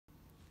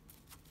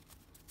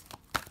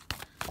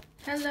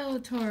Hello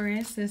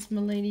Taurus, it's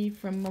Maladys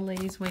from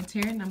Maladys Waits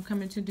here, and I'm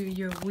coming to do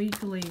your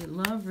weekly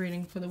love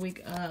reading for the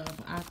week of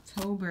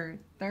October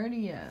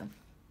 30th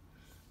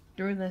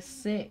through the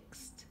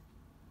 6th,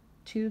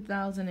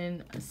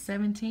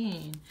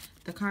 2017.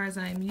 The cards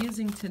I'm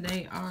using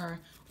today are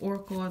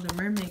Oracle of the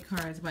Mermaid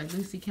cards by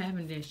Lucy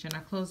Cavendish, and I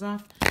close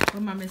off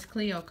with my Miss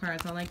Cleo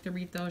cards. I like to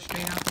read those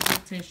straight out the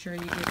book to ensure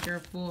you get your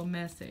full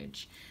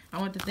message. I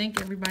want to thank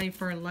everybody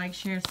for like,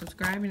 sharing,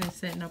 subscribing, and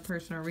setting up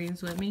personal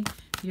readings with me.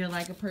 If you'd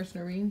like a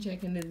personal reading,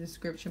 check in the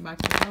description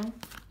box below.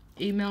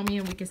 Email me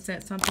and we can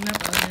set something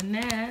up. Other than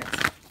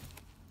that,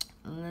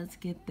 let's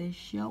get this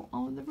show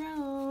on the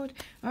road.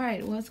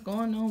 Alright, what's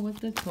going on with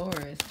the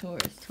Taurus?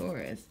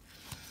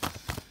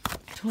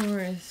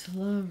 Taurus,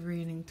 love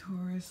reading.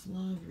 Taurus,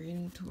 love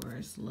reading.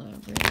 Taurus,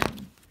 love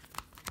reading.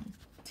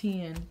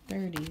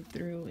 10/30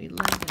 through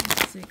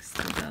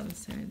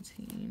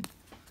 11/6/2017.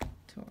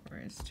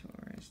 Taurus.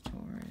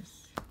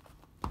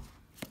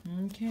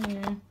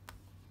 Okay.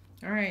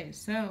 Alright,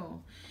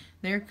 so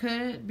there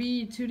could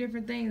be two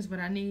different things, but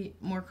I need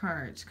more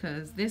cards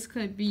because this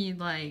could be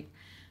like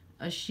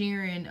a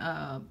sharing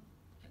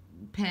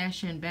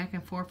passion back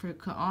and forth. It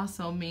could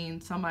also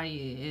mean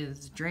somebody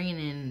is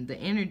draining the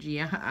energy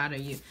out of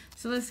you.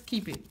 So let's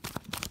keep it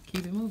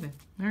moving.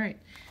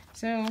 Alright,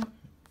 so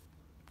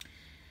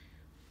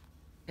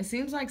it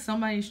seems like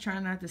somebody's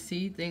trying not to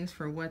see things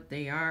for what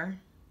they are.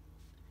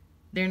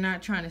 They're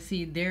not trying to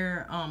see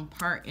their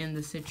part in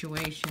the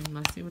situation.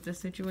 Let's see what the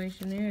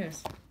situation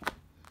is.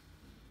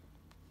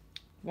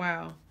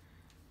 Wow.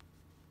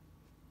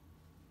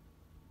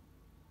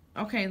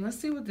 Okay, let's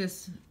see what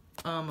this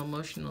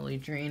emotionally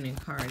draining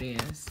card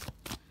is.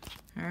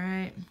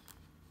 Alright.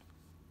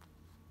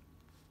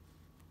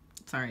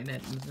 Sorry,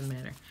 that doesn't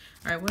matter.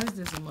 Alright, what is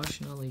this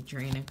emotionally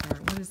draining card?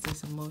 What is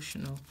this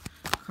emotional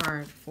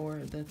card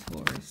for the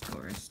Taurus?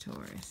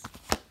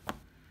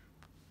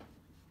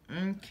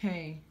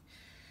 Okay.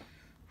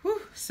 Whew.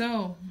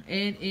 So,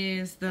 it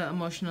is the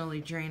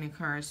emotionally draining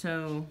card.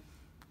 So,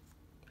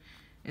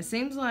 it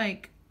seems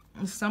like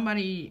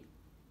somebody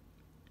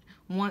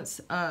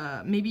wants,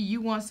 maybe you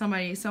want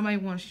somebody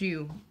wants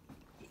you.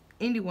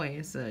 Anyway,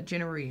 it's a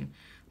general reading.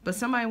 But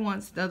somebody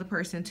wants the other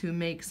person to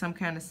make some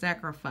kind of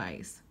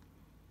sacrifice.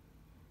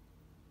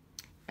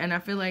 And I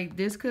feel like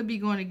this could be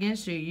going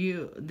against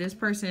you. This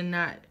person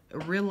not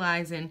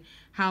realizing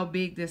how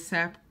big this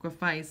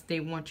sacrifice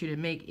they want you to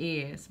make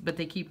is. But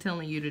they keep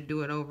telling you to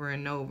do it over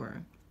and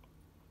over.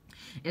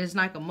 And it's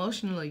like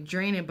emotionally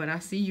draining, but I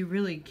see you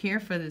really care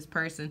for this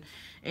person.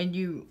 And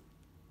you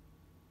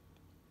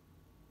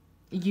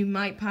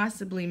might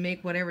possibly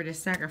make whatever the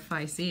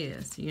sacrifice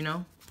is, you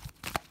know?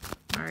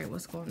 Alright,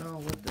 what's going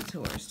on with the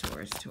Taurus?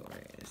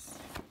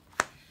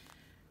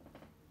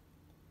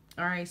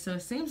 Alright, so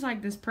it seems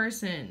like this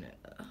person,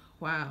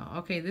 wow,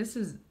 okay, this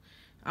is,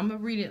 I'm going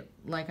to read it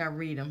like I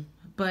read them,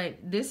 but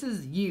this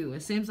is you.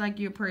 It seems like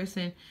you're a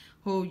person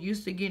who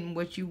used to getting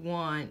what you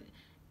want,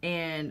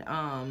 and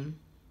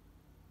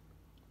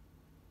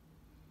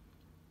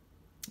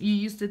you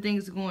used to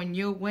things going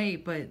your way,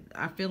 but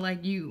I feel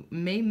like you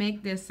may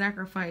make this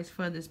sacrifice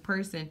for this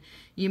person.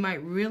 You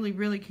might really,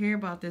 really care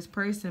about this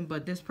person,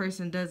 but this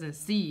person doesn't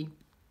see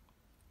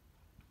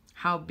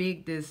how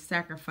big this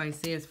sacrifice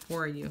is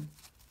for you.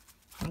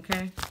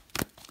 Okay?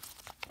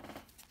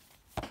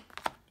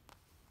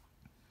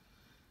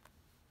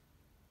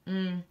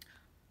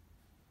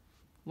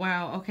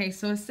 Wow. Okay,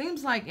 so it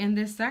seems like in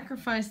this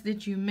sacrifice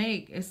that you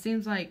make, it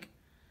seems like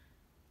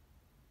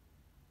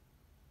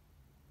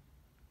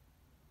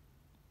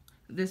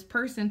this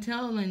person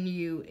telling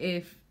you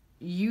if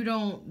you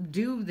don't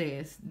do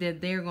this,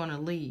 that they're going to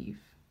leave.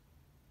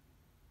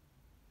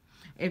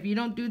 If you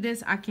don't do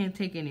this, I can't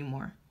take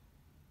anymore.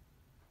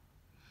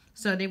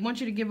 So they want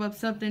you to give up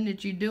something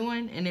that you're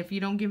doing, and if you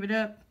don't give it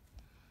up,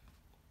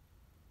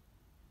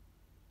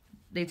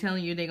 they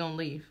telling you they're going to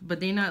leave.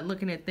 But they're not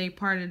looking at their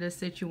part of the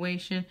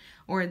situation,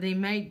 or they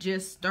might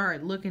just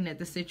start looking at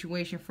the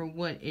situation for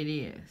what it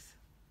is.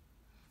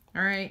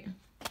 Alright?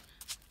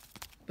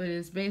 But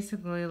it's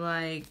basically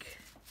like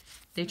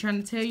they're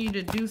trying to tell you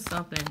to do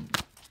something.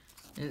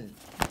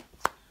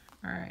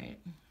 Alright.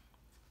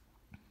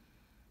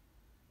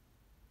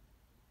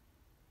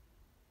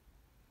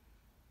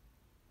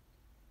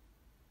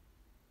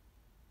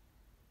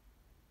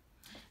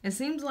 It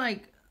seems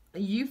like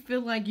you feel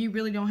like you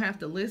really don't have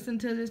to listen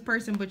to this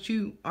person, but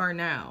you are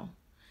now.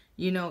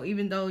 You know,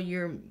 even though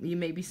you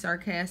may be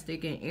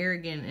sarcastic and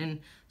arrogant and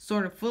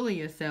sort of full of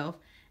yourself,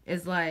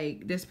 it's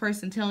like this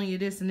person telling you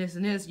this and this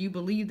and this, you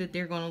believe that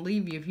they're going to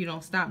leave you if you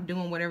don't stop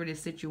doing whatever this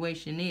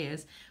situation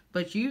is.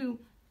 But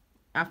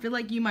I feel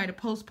like you might have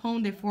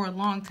postponed it for a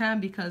long time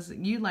because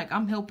you like,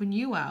 I'm helping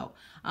you out.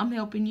 I'm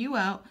helping you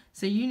out,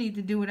 so you need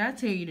to do what I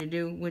tell you to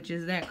do, which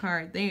is that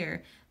card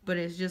there. But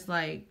it's just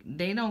like,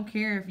 they don't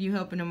care if you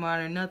helping them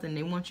out or nothing.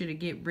 They want you to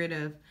get rid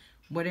of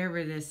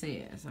whatever this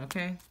is,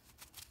 okay?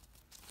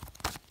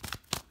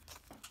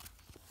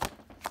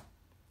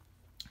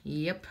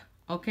 Yep.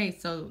 Okay,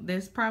 so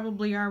this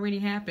probably already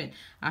happened.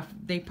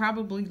 They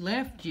probably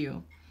left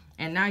you.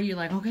 And now you're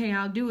like, okay,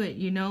 I'll do it.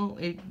 You know,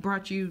 it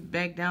brought you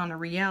back down to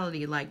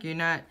reality. Like, you're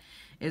not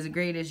as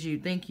great as you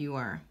think you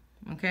are.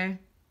 Okay?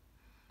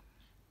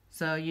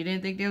 So you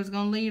didn't think they was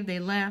going to leave. They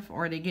left,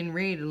 or they getting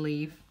ready to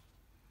leave.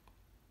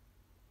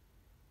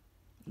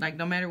 Like,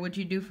 no matter what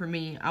you do for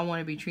me, I want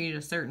to be treated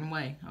a certain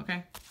way.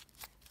 Okay?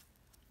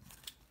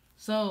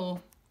 So,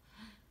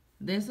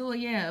 this, oh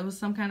yeah, it was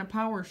some kind of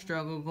power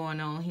struggle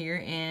going on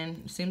here.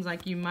 And it seems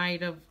like you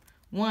might have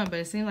won. But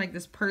it seems like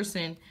this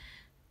person,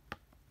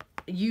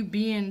 you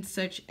being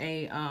such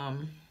a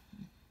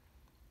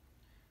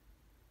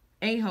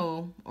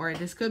a-hole, or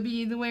this could be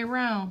either way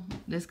around.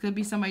 This could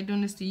be somebody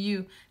doing this to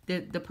you,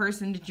 that the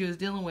person that you was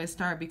dealing with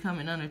start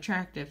becoming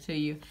unattractive to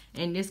you.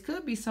 And this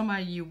could be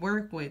somebody you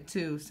work with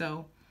too.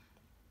 So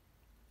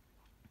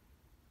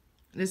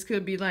this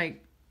could be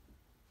like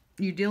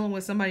you dealing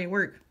with somebody at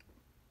work.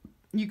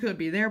 You could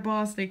be their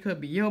boss, they could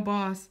be your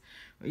boss,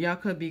 or y'all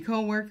could be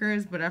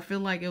co-workers, but I feel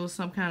like it was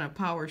some kind of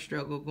power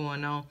struggle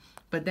going on.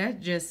 But that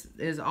just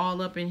is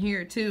all up in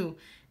here too.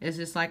 It's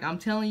just like, I'm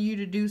telling you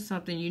to do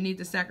something, you need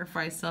to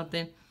sacrifice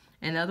something,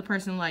 and the other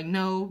person like,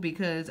 no,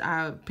 because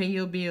I pay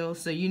your bills,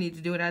 so you need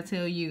to do what I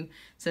tell you.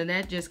 So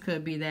that just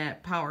could be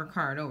that power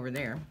card over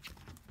there.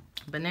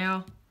 But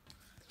now,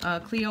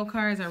 Cleo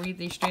cards, I read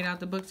these straight out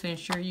the book to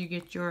ensure you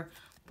get your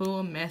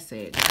full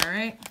message.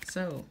 Alright,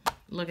 so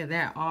look at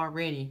that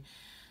already.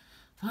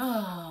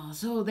 Oh,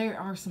 so there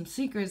are some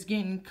secrets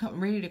getting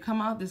ready to come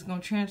out that's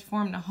going to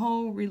transform the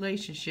whole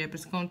relationship.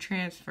 It's going to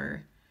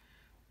transfer.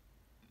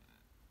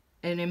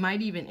 And it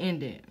might even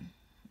end it.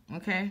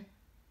 Okay?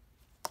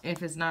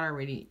 If it's not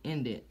already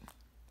ended.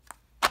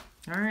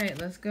 Alright,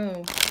 let's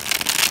go.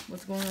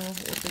 What's going on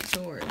with the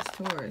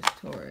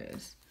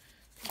Taurus?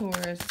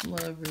 Taurus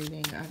love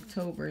reading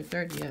October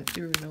 30th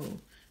through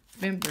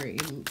November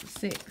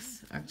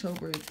 6th.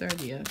 October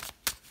 30th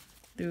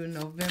through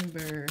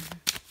November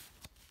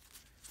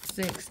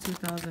 6,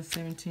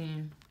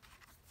 2017.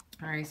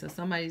 Alright, so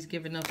somebody's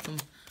giving up some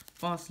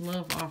false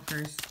love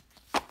offers.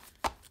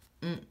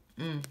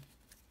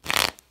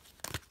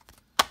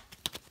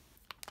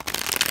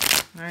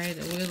 Alright,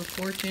 the Wheel of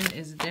Fortune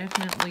is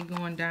definitely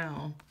going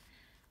down.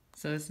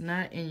 So it's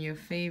not in your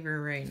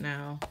favor right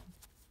now,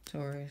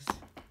 Taurus.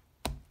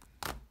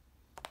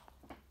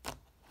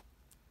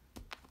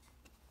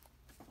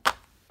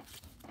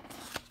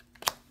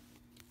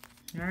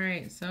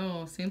 Alright,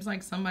 so seems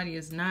like somebody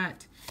is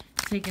not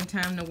taking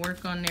time to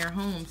work on their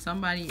home.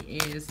 Somebody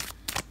is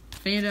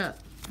fed up,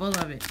 full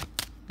of it.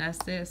 That's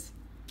this.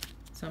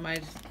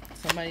 Somebody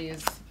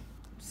is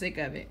sick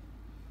of it.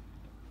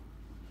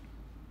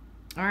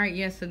 Alright,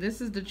 yes, so this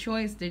is the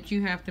choice that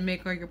you have to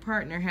make, or your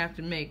partner have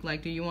to make.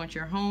 Like, do you want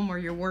your home or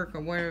your work,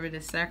 or whatever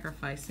the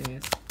sacrifice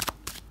is?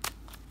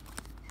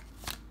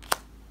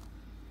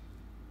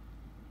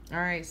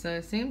 Alright, so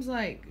it seems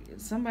like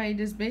somebody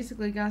just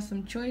basically got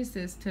some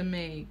choices to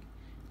make.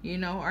 You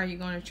know, are you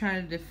going to try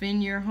to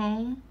defend your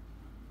home?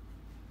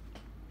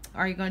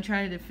 Are you going to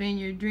try to defend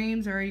your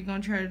dreams? Or are you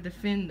going to try to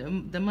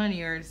defend the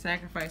money or the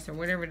sacrifice or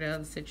whatever the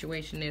other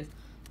situation is?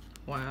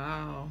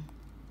 Wow.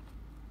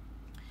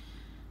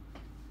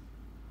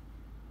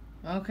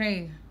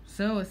 Okay,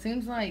 so it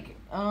seems like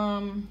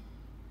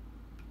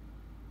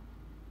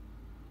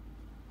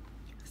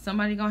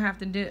somebody gonna have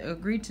to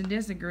agree to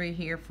disagree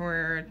here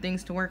for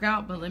things to work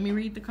out. But let me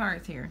read the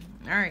cards here.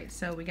 Alright,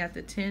 so we got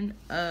the Ten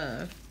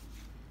of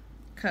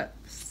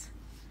Cups.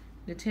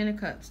 The Ten of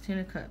Cups. Ten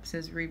of Cups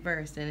is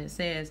reversed, and it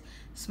says,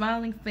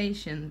 smiling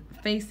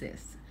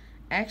faces,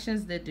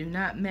 actions that do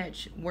not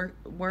match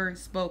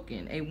words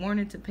spoken, a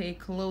warning to pay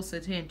close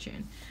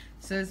attention.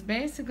 So it's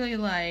basically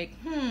like,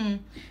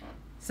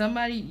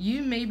 somebody,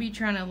 you may be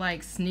trying to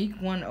like sneak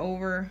one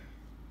over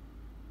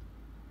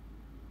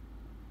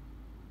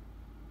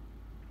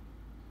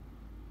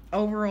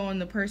on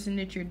the person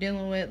that you're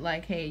dealing with.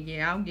 Like, hey,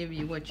 yeah, I'll give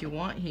you what you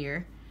want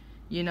here.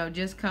 You know,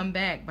 just come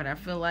back. But I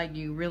feel like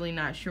you're really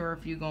not sure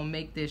if you're going to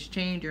make this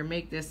change or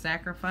make this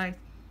sacrifice.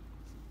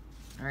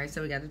 Alright,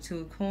 so we got the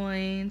Two of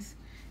Coins.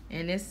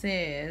 And it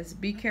says,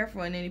 be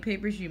careful in any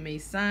papers you may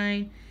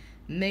sign.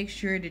 Make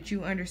sure that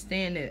you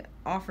understand that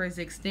offer is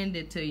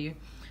extended to you.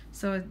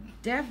 So it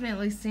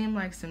definitely seemed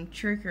like some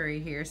trickery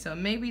here. So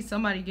maybe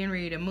somebody getting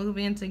ready to move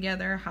in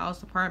together,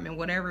 house, apartment,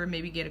 whatever,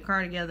 maybe get a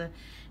car together,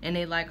 and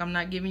they like, I'm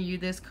not giving you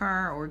this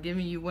car or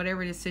giving you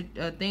whatever this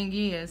thing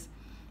is,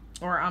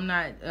 or I'm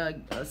not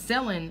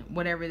selling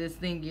whatever this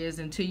thing is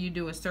until you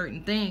do a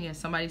certain thing, and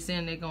somebody's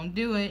saying they're going to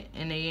do it,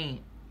 and they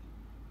ain't.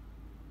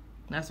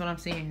 That's what I'm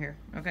seeing here,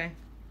 okay?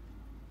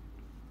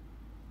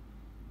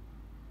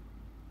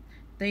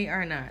 They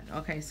are not.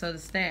 Okay, so the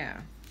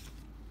Staff.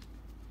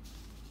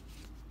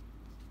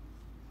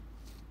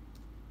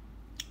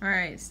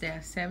 Alright,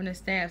 Staff. Seven of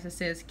Staffs. It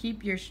says,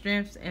 keep your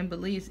strengths and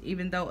beliefs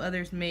even though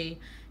others may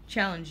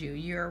challenge you.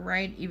 You're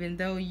right. Even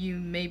though you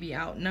may be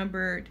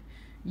outnumbered,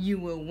 you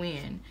will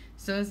win.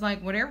 So it's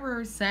like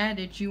whatever side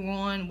that you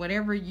on,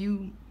 whatever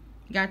you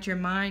got your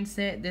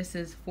mindset, this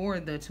is for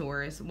the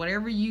Taurus.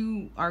 Whatever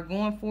you are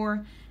going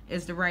for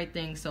is the right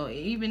thing. So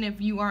even if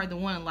you are the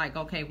one like,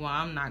 okay, well,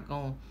 I'm not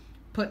going to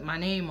put my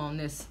name on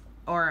this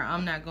or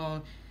I'm not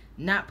going to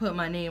not put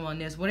my name on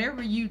this.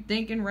 Whatever you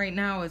thinking right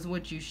now is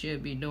what you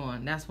should be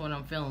doing. That's what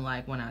I'm feeling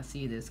like when I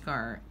see this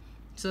card.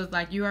 So it's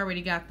like you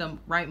already got the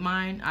right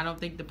mind. I don't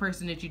think the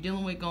person that you're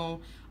dealing with going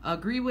to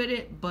agree with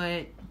it,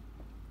 but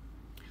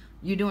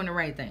you're doing the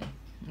right thing.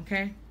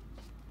 Okay?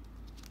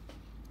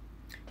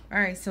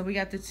 Alright, so we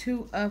got the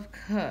Two of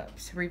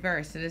Cups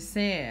reversed. And it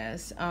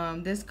says,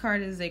 this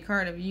card is a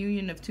card of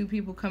union of two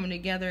people coming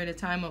together at a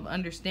time of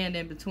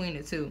understanding between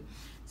the two.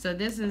 So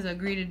this is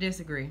agree to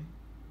disagree.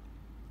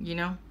 You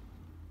know?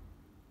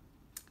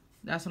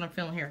 That's what I'm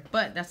feeling here.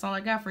 But that's all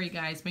I got for you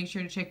guys. Make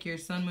sure to check your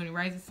sun, moon, and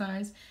rising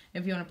signs.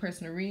 If you want a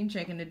personal reading,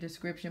 check in the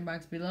description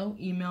box below.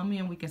 Email me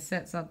and we can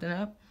set something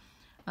up.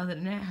 Other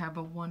than that, have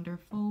a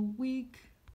wonderful week.